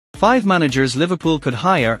5 managers Liverpool could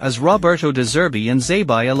hire as Roberto de Zerbi and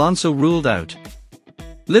Xabi Alonso ruled out.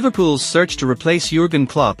 Liverpool's search to replace Jurgen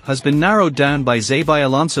Klopp has been narrowed down by Xabi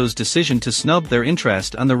Alonso's decision to snub their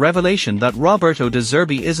interest and the revelation that Roberto de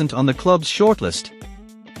Zerbi isn't on the club's shortlist.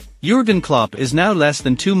 Jurgen Klopp is now less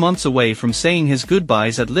than 2 months away from saying his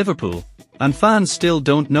goodbyes at Liverpool, and fans still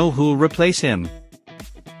don't know who'll replace him.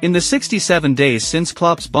 In the 67 days since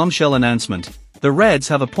Klopp's bombshell announcement, the Reds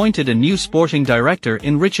have appointed a new sporting director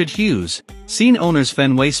in Richard Hughes, seen owners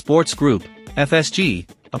Fenway Sports Group, FSG,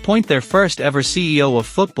 appoint their first ever CEO of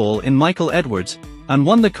football in Michael Edwards, and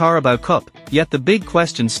won the Carabao Cup, yet the big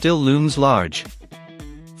question still looms large.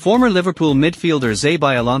 Former Liverpool midfielder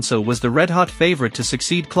Xabi Alonso was the red-hot favourite to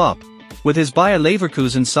succeed Klopp, with his Bayer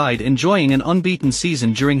Leverkusen side enjoying an unbeaten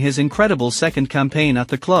season during his incredible second campaign at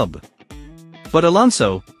the club. But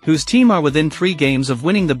Alonso, whose team are within 3 games of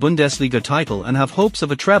winning the Bundesliga title and have hopes of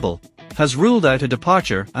a treble, has ruled out a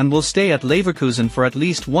departure and will stay at Leverkusen for at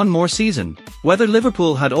least 1 more season. Whether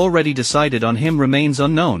Liverpool had already decided on him remains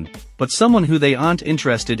unknown, but someone who they aren't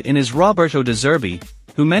interested in is Roberto de Zerbi,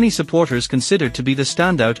 who many supporters consider to be the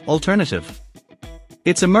standout alternative.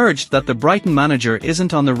 It's emerged that the Brighton manager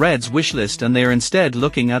isn't on the Reds' wish list and they are instead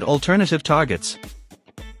looking at alternative targets.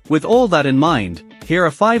 With all that in mind, here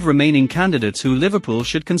are 5 remaining candidates who Liverpool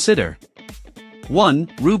should consider.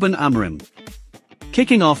 1. Ruben Amorim.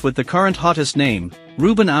 Kicking off with the current hottest name,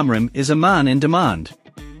 Ruben Amorim is a man in demand.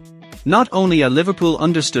 Not only are Liverpool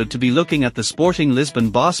understood to be looking at the Sporting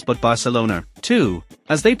Lisbon boss but Barcelona, too,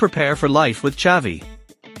 as they prepare for life with Xavi.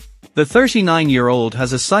 The 39-year-old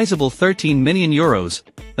has a sizable €13 million,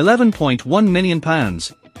 £11.1 million,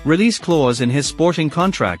 release clause in his Sporting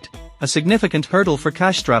contract, a significant hurdle for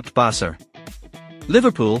cash-strapped Barca.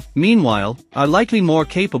 Liverpool, meanwhile, are likely more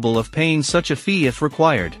capable of paying such a fee if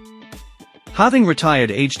required. Having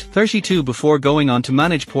retired aged 32 before going on to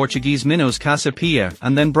manage Portuguese Minos Casa Pia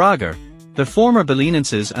and then Braga, the former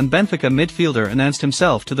Belenenses and Benfica midfielder announced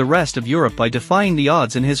himself to the rest of Europe by defying the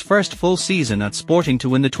odds in his first full season at Sporting to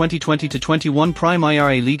win the 2020-21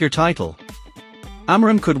 Primeira Liga title.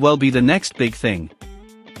 Amorim could well be the next big thing.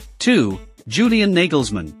 2. Julian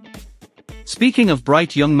Nagelsmann. Speaking of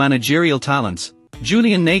bright young managerial talents,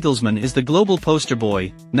 Julian Nagelsmann is the global poster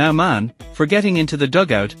boy, now man, for getting into the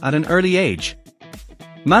dugout at an early age.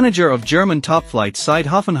 Manager of German top-flight side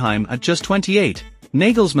Hoffenheim at just 28,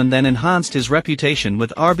 Nagelsmann then enhanced his reputation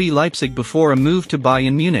with RB Leipzig before a move to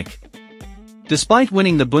Bayern Munich. Despite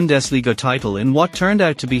winning the Bundesliga title in what turned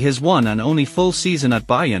out to be his one and only full season at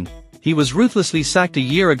Bayern, he was ruthlessly sacked a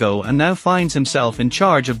year ago and now finds himself in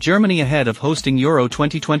charge of Germany ahead of hosting Euro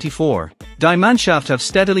 2024. Die Mannschaft have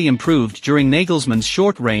steadily improved during Nagelsmann's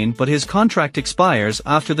short reign, but his contract expires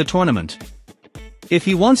after the tournament. If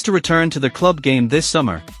he wants to return to the club game this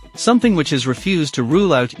summer, something which is refused to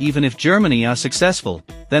rule out even if Germany are successful,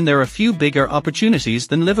 then there are few bigger opportunities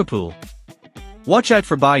than Liverpool. Watch out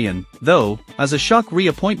for Bayern, though, as a shock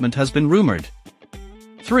reappointment has been rumoured.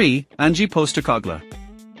 3. Ange Postecoglou.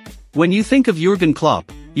 When you think of Jurgen Klopp,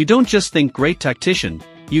 you don't just think great tactician,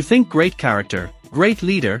 you think great character, great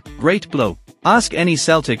leader, great bloke. Ask any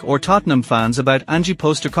Celtic or Tottenham fans about Ange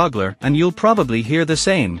Postecoglou and you'll probably hear the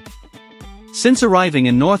same. Since arriving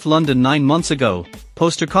in North London 9 months ago,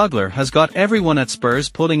 Postecoglou has got everyone at Spurs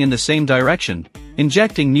pulling in the same direction,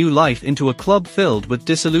 injecting new life into a club filled with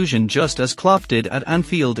disillusion just as Klopp did at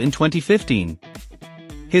Anfield in 2015.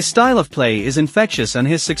 His style of play is infectious and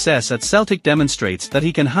his success at Celtic demonstrates that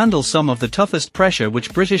he can handle some of the toughest pressure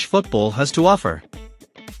which British football has to offer.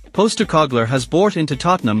 Postecoglou has bought into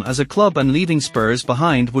Tottenham as a club and leaving Spurs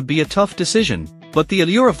behind would be a tough decision, but the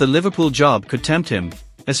allure of the Liverpool job could tempt him,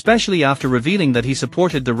 especially after revealing that he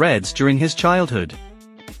supported the Reds during his childhood.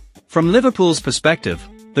 From Liverpool's perspective,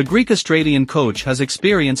 the Greek-Australian coach has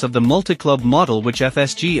experience of the multi-club model which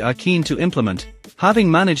FSG are keen to implement, having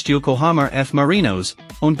managed Yokohama F. Marinos,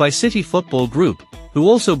 owned by City Football Group, who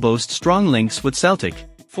also boast strong links with Celtic.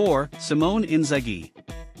 4. Simone Inzaghi.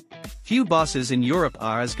 Few bosses in Europe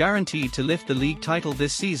are as guaranteed to lift the league title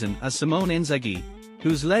this season as Simone Inzaghi,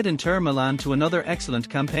 who's led Inter Milan to another excellent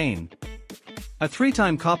campaign. A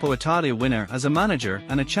 3-time Coppa Italia winner as a manager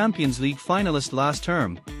and a Champions League finalist last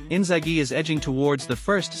term, Inzaghi is edging towards the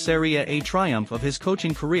first Serie A triumph of his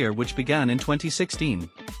coaching career, which began in 2016.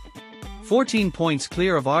 14 points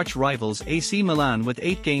clear of arch-rivals AC Milan with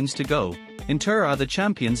 8 games to go, Inter are the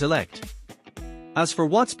champions-elect. As for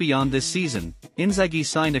what's beyond this season, Inzaghi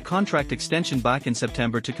signed a contract extension back in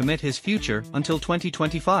September to commit his future until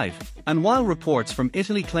 2025, and while reports from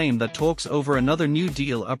Italy claim that talks over another new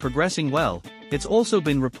deal are progressing well, it's also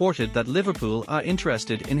been reported that Liverpool are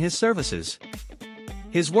interested in his services.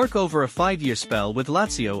 His work over a 5-year spell with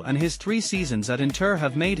Lazio and his 3 seasons at Inter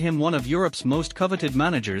have made him one of Europe's most coveted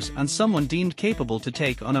managers and someone deemed capable to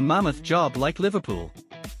take on a mammoth job like Liverpool.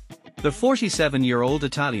 The 47-year-old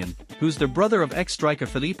Italian, who's the brother of ex-striker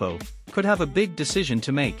Filippo, could have a big decision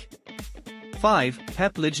to make. 5.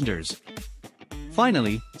 Pep Lijnders.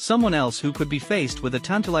 Finally, someone else who could be faced with a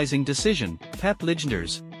tantalizing decision, Pep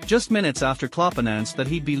Lijnders. Just minutes after Klopp announced that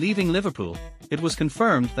he'd be leaving Liverpool, it was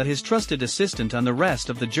confirmed that his trusted assistant and the rest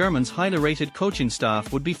of the German's highly rated coaching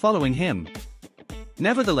staff would be following him.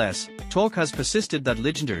 Nevertheless, talk has persisted that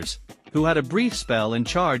Lijnders, who had a brief spell in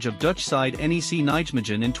charge of Dutch side NEC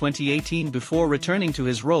Nijmegen in 2018 before returning to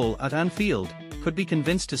his role at Anfield, could be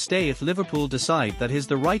convinced to stay if Liverpool decide that he's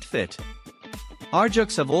the right fit.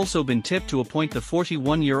 Ajax have also been tipped to appoint the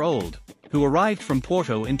 41-year-old, who arrived from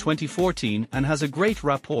Porto in 2014 and has a great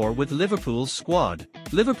rapport with Liverpool's squad.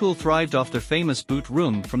 Liverpool thrived off their famous boot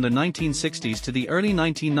room from the 1960s to the early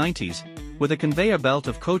 1990s, with a conveyor belt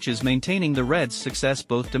of coaches maintaining the Reds' success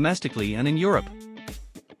both domestically and in Europe.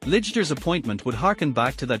 Lijnders' appointment would harken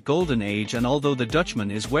back to that golden age, and although the Dutchman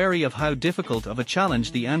is wary of how difficult of a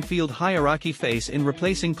challenge the Anfield hierarchy face in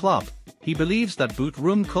replacing Klopp, he believes that boot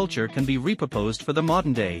room culture can be repurposed for the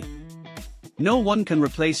modern day. No one can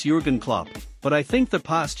replace Jurgen Klopp, but I think the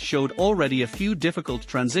past showed already a few difficult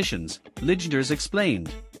transitions, Lijnders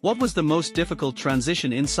explained. What was the most difficult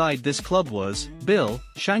transition inside this club was, Bill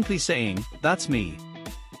Shankly saying, "That's me."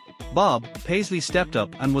 Bob Paisley stepped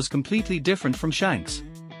up and was completely different from Shanks.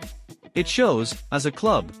 It shows, as a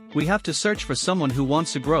club, we have to search for someone who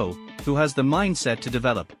wants to grow, who has the mindset to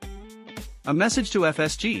develop. A message to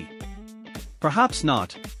FSG? Perhaps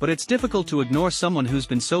not, but it's difficult to ignore someone who's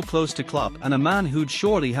been so close to Klopp and a man who'd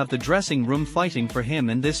surely have the dressing room fighting for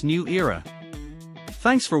him in this new era.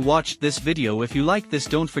 Thanks for watching this video. If you like this,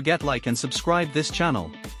 don't forget like and subscribe this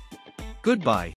channel. Goodbye.